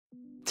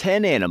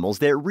10 animals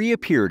that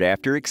reappeared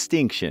after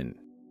extinction.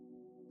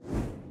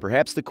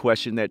 Perhaps the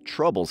question that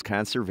troubles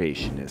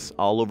conservationists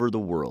all over the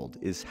world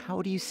is, how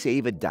do you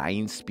save a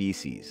dying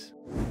species?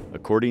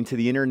 According to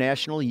the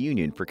International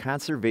Union for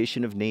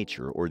Conservation of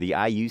Nature, or the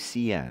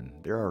IUCN,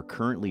 there are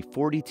currently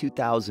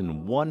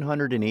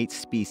 42,108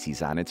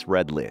 species on its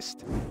red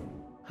list.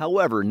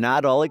 However,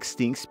 not all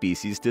extinct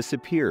species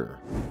disappear.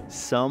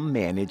 Some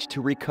manage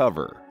to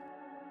recover.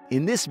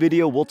 In this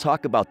video, we'll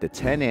talk about the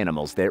 10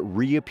 animals that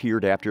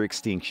reappeared after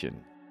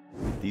extinction.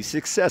 These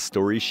success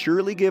stories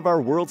surely give our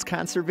world's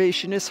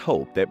conservationists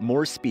hope that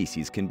more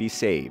species can be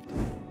saved.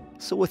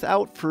 So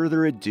without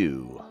further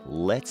ado,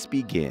 let's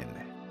begin.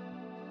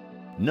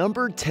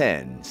 Number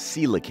 10.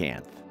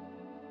 Coelacanth.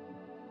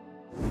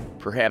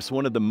 Perhaps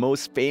one of the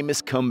most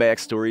famous comeback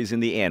stories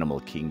in the animal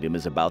kingdom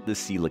is about the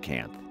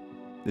coelacanth.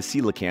 The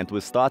coelacanth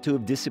was thought to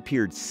have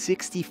disappeared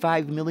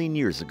 65 million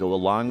years ago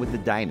along with the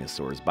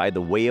dinosaurs by the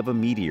way of a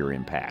meteor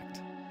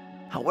impact.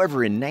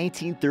 However, in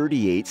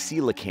 1938,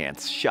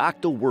 coelacanths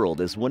shocked the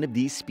world as one of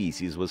these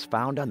species was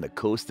found on the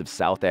coast of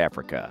South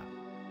Africa.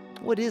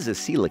 What is a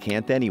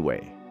coelacanth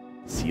anyway?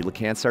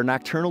 Coelacanths are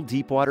nocturnal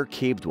deepwater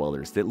cave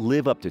dwellers that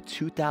live up to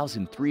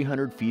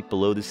 2,300 feet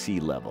below the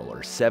sea level,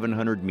 or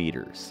 700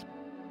 meters.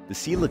 The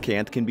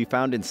coelacanth can be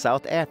found in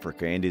South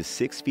Africa and is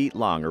 6 feet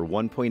long, or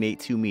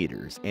 1.82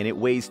 meters, and it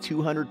weighs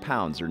 200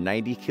 pounds or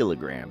 90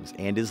 kilograms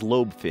and is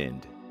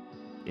lobe-finned.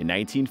 In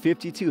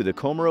 1952, the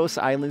Comoros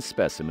Island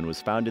specimen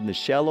was found in the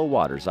shallow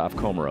waters off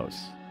Comoros.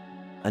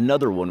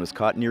 Another one was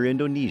caught near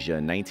Indonesia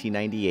in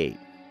 1998.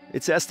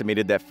 It's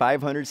estimated that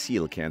 500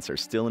 coelacanths are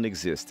still in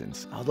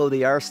existence, although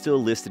they are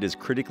still listed as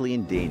critically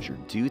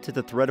endangered due to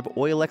the threat of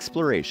oil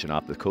exploration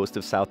off the coast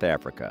of South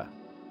Africa.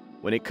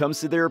 When it comes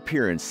to their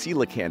appearance,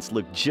 coelacanths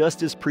look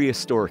just as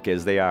prehistoric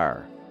as they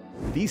are.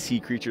 These sea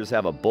creatures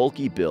have a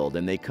bulky build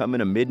and they come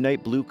in a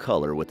midnight blue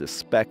color with a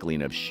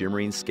speckling of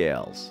shimmering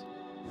scales.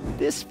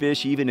 This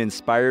fish even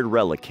inspired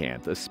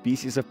Relicanth, a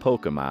species of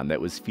Pokemon that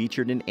was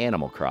featured in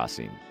Animal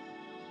Crossing.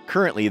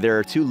 Currently, there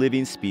are 2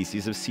 living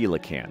species of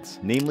coelacanths,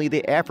 namely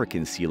the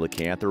African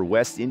coelacanth or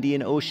West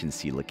Indian Ocean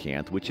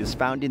coelacanth, which is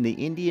found in the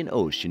Indian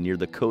Ocean near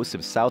the coasts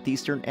of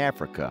southeastern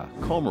Africa,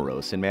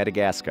 Comoros, and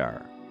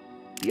Madagascar.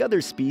 The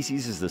other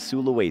species is the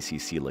Sulawesi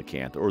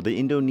coelacanth, or the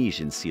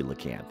Indonesian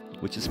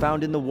coelacanth, which is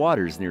found in the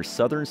waters near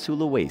southern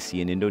Sulawesi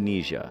in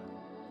Indonesia.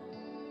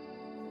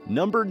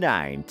 Number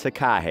 9.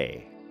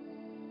 Takahe.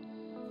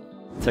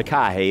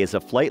 Takahe is a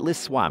flightless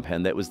swamp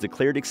hen that was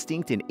declared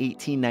extinct in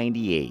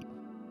 1898.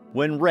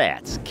 When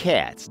rats,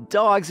 cats,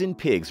 dogs, and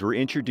pigs were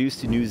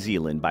introduced to New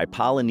Zealand by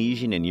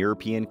Polynesian and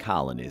European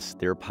colonists,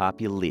 their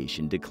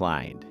population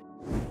declined.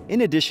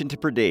 In addition to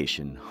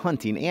predation,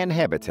 hunting and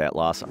habitat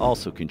loss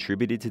also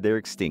contributed to their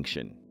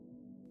extinction.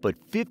 But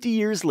 50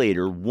 years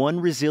later,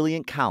 one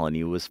resilient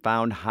colony was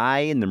found high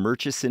in the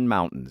Murchison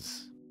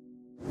Mountains.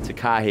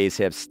 Takahes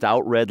have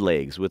stout red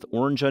legs with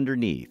orange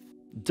underneath,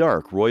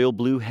 dark royal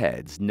blue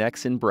heads,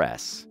 necks, and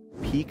breasts,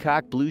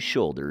 peacock blue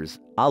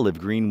shoulders, olive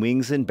green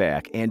wings and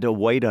back, and a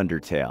white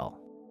undertail.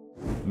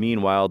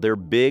 Meanwhile, their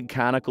big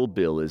conical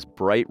bill is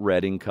bright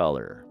red in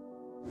color.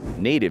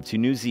 Native to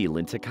New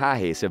Zealand,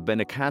 takahes have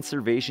been a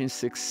conservation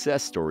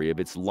success story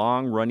of its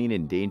long-running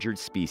endangered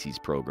species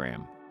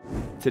program.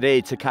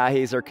 Today,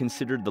 takahes are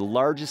considered the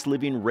largest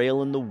living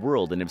rail in the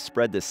world and have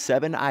spread to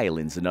 7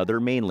 islands and other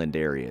mainland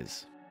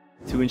areas.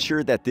 To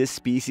ensure that this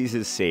species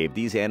is saved,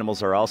 these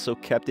animals are also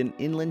kept in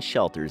inland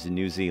shelters in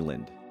New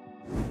Zealand.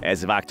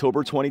 As of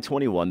October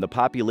 2021, the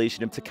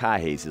population of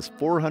takahes is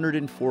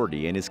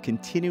 440 and is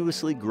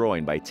continuously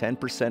growing by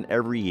 10%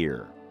 every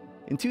year.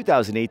 In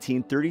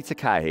 2018, 30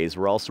 takahes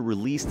were also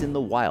released in the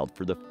wild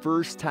for the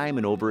first time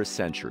in over a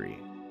century.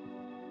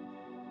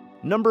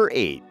 Number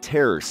 8.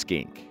 Terror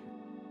skink.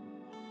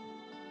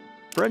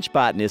 French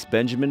botanist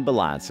Benjamin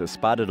Balança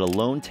spotted a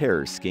lone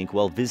terror skink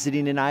while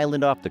visiting an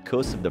island off the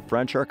coast of the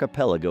French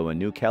archipelago in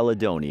New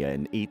Caledonia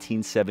in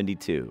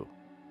 1872.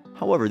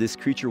 However, this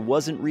creature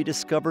wasn't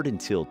rediscovered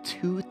until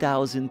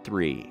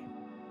 2003.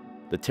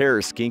 The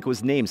terror skink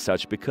was named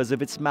such because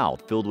of its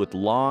mouth filled with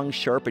long,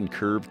 sharp, and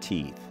curved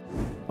teeth.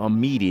 A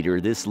meat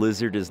eater, this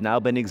lizard has now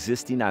been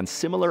existing on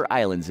similar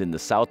islands in the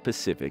South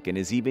Pacific and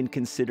is even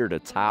considered a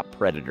top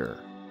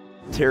predator.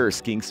 Terror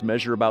skinks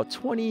measure about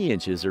 20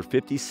 inches or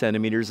 50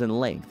 centimeters in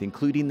length,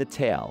 including the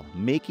tail,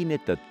 making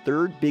it the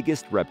 3rd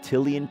biggest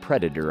reptilian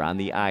predator on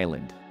the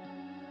island.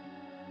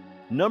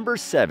 Number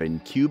 7.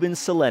 Cuban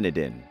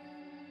Solenodon.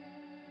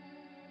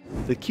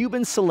 The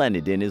Cuban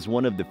Solenodon is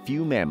one of the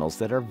few mammals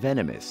that are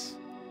venomous.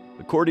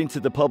 According to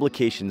the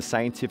publication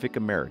Scientific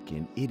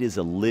American, it is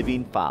a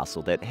living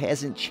fossil that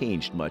hasn't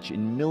changed much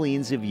in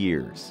millions of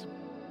years.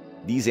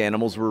 These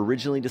animals were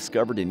originally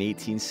discovered in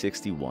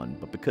 1861,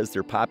 but because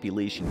their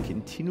population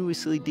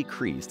continuously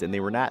decreased and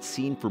they were not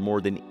seen for more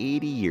than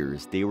 80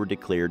 years, they were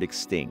declared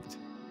extinct.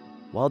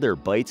 While their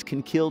bites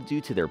can kill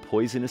due to their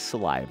poisonous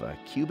saliva,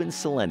 Cuban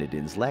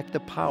solenodons lack the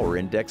power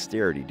and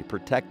dexterity to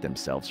protect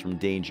themselves from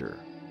danger.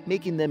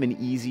 making them an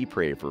easy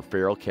prey for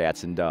feral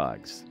cats and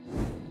dogs.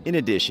 In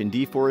addition,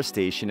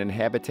 deforestation and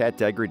habitat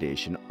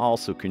degradation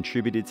also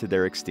contributed to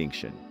their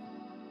extinction.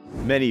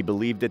 Many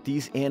believe that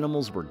these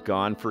animals were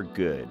gone for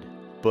good,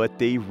 but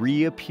they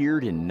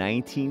reappeared in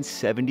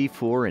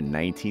 1974 and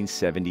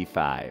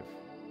 1975.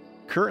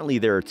 Currently,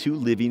 there are 2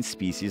 living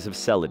species of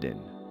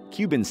celadon,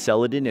 Cuban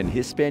celadon and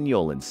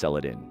Hispaniolan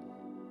celadon.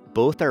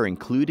 Both are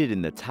included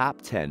in the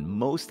top 10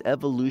 most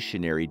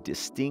evolutionary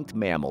distinct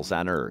mammals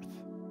on Earth.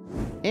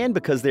 And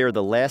because they are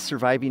the last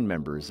surviving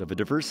members of a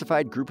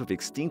diversified group of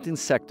extinct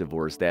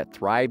insectivores that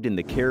thrived in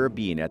the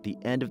Caribbean at the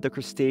end of the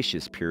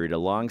Cretaceous period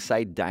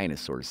alongside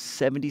dinosaurs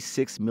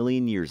 76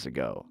 million years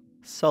ago,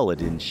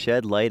 celadon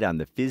shed light on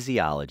the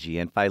physiology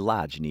and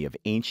phylogeny of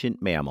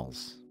ancient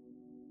mammals.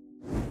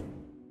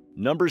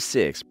 Number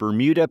 6.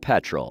 Bermuda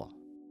petrel.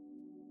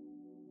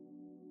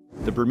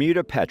 The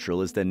Bermuda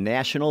petrel is the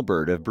national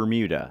bird of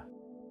Bermuda.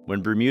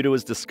 When Bermuda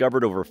was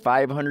discovered over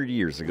 500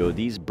 years ago,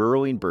 these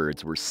burrowing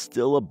birds were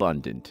still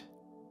abundant.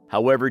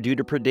 However, due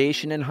to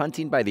predation and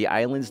hunting by the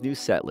island's new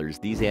settlers,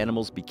 these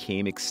animals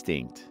became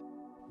extinct.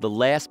 The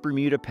last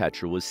Bermuda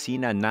petrel was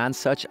seen on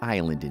Nonsuch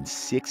Island in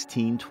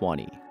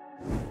 1620.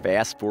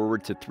 Fast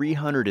forward to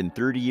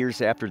 330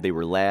 years after they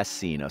were last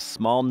seen, a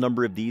small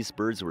number of these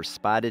birds were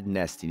spotted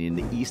nesting in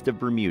the east of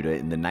Bermuda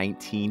in the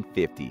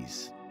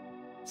 1950s.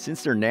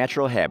 Since their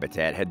natural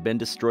habitat had been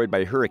destroyed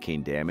by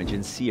hurricane damage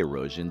and sea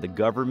erosion, the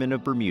government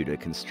of Bermuda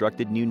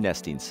constructed new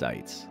nesting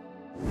sites.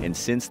 And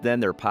since then,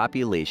 their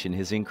population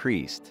has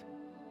increased.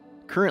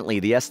 Currently,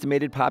 the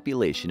estimated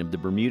population of the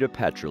Bermuda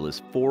petrel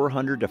is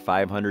 400 to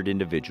 500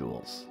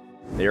 individuals.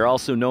 They are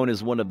also known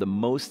as one of the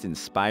most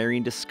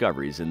inspiring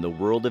discoveries in the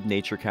world of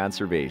nature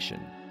conservation.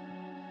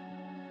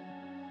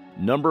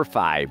 Number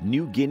 5.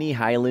 New Guinea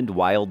Highland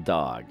Wild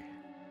Dog.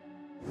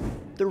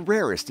 The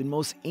rarest and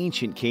most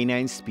ancient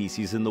canine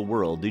species in the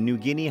world, the New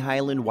Guinea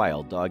Highland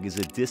Wild Dog is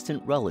a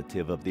distant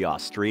relative of the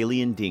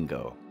Australian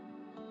dingo.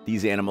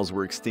 These animals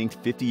were extinct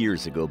 50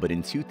 years ago, but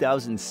in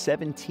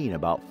 2017,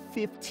 about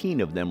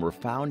 15 of them were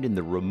found in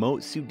the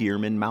remote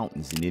Sudirman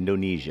Mountains in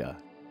Indonesia.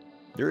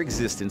 Their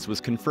existence was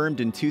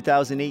confirmed in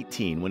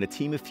 2018 when a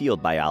team of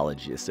field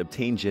biologists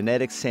obtained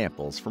genetic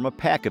samples from a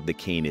pack of the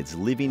canids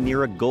living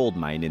near a gold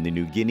mine in the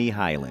New Guinea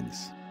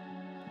Highlands.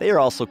 They are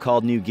also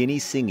called New Guinea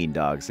singing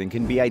dogs and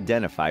can be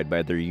identified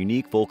by their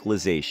unique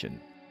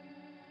vocalization.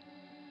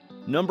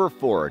 Number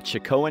 4.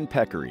 Chicoan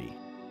peccary.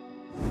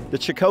 The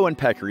Chicoan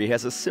peccary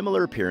has a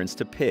similar appearance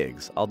to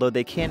pigs, although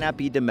they cannot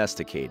be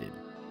domesticated.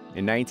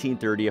 In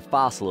 1930, a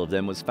fossil of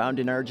them was found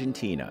in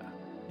Argentina.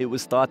 It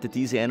was thought that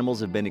these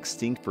animals have been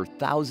extinct for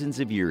thousands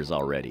of years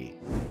already.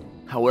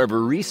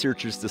 However,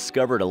 researchers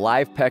discovered a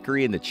live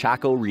peccary in the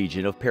Chaco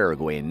region of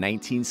Paraguay in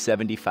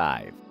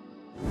 1975.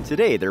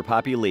 Today, their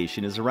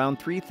population is around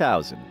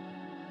 3,000.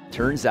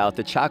 Turns out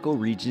the Chaco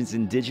region's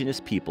indigenous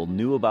people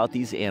knew about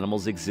these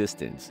animals'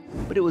 existence,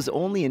 but it was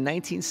only in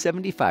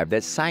 1975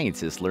 that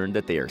scientists learned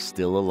that they are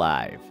still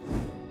alive.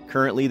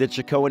 Currently, the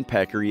Chicoan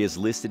peccary is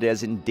listed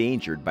as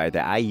endangered by the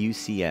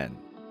IUCN.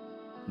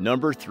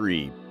 Number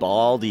 3.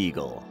 Bald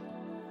eagle.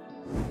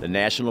 The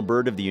national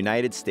bird of the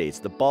United States,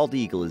 the bald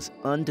eagle is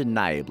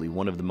undeniably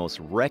one of the most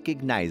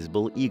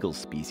recognizable eagle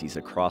species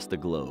across the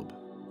globe.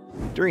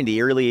 During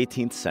the early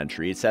 18th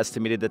century, it's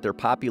estimated that their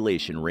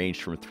population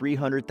ranged from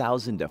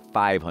 300,000 to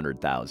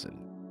 500,000.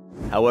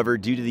 However,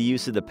 due to the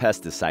use of the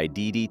pesticide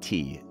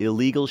DDT,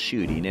 illegal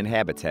shooting, and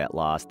habitat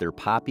loss, their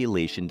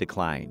population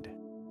declined.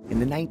 In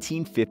the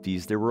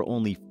 1950s, there were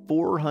only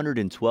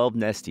 412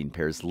 nesting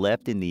pairs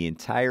left in the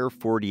entire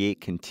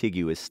 48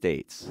 contiguous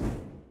states.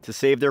 To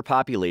save their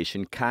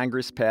population,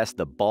 Congress passed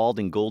the Bald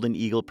and Golden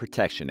Eagle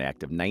Protection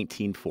Act of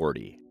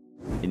 1940.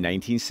 In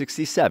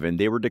 1967,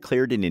 they were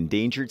declared an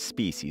endangered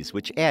species,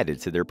 which added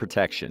to their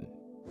protection.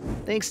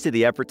 Thanks to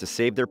the effort to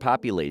save their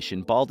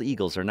population, bald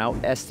eagles are now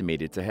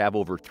estimated to have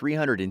over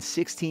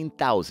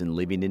 316,000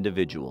 living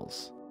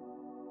individuals.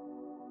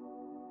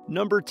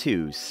 Number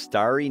 2.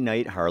 Starry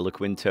Night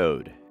Harlequin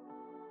Toad.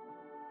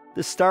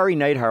 The starry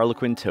night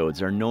harlequin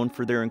toads are known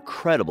for their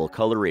incredible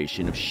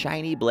coloration of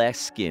shiny black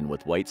skin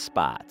with white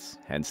spots,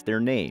 hence their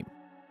name.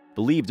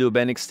 Believed to have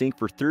been extinct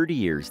for 30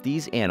 years,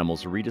 these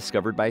animals were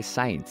rediscovered by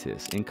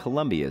scientists in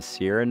Colombia's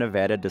Sierra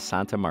Nevada de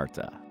Santa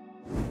Marta.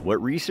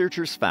 What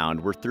researchers found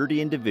were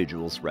 30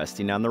 individuals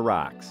resting on the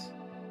rocks.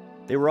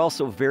 They were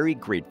also very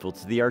grateful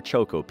to the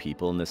Archoco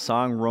people in the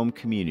Song Rome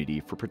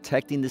community for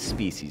protecting the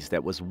species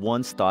that was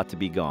once thought to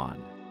be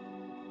gone.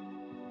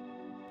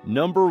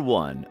 Number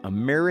 1.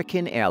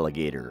 American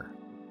alligator.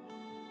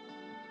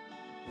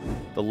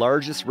 The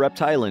largest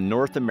reptile in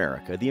North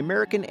America, the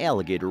American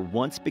alligator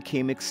once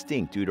became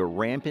extinct due to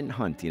rampant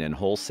hunting and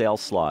wholesale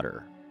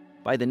slaughter.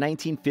 By the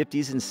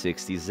 1950s and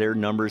 60s, their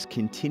numbers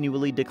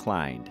continually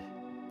declined.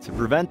 To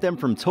prevent them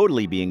from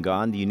totally being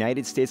gone, the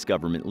United States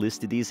government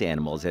listed these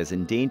animals as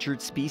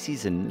endangered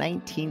species in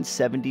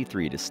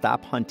 1973 to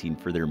stop hunting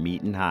for their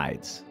meat and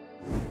hides.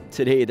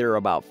 Today, there are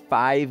about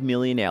 5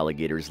 million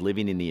alligators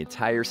living in the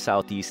entire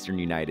southeastern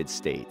United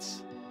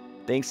States.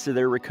 Thanks to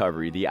their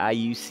recovery, the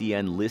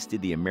IUCN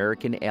listed the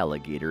American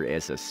alligator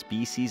as a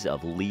species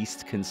of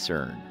least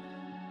concern.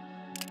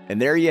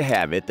 And there you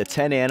have it, the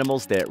 10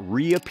 animals that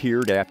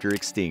reappeared after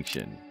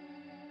extinction.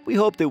 We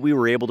hope that we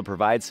were able to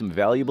provide some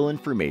valuable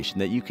information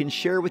that you can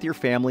share with your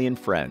family and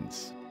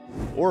friends.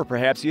 Or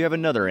perhaps you have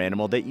another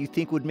animal that you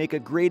think would make a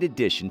great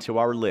addition to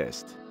our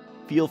list.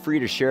 Feel free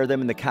to share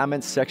them in the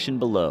comments section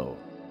below.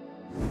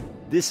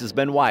 This has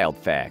been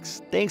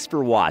WildFacts. Thanks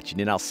for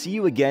watching, and I'll see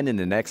you again in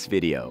the next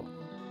video.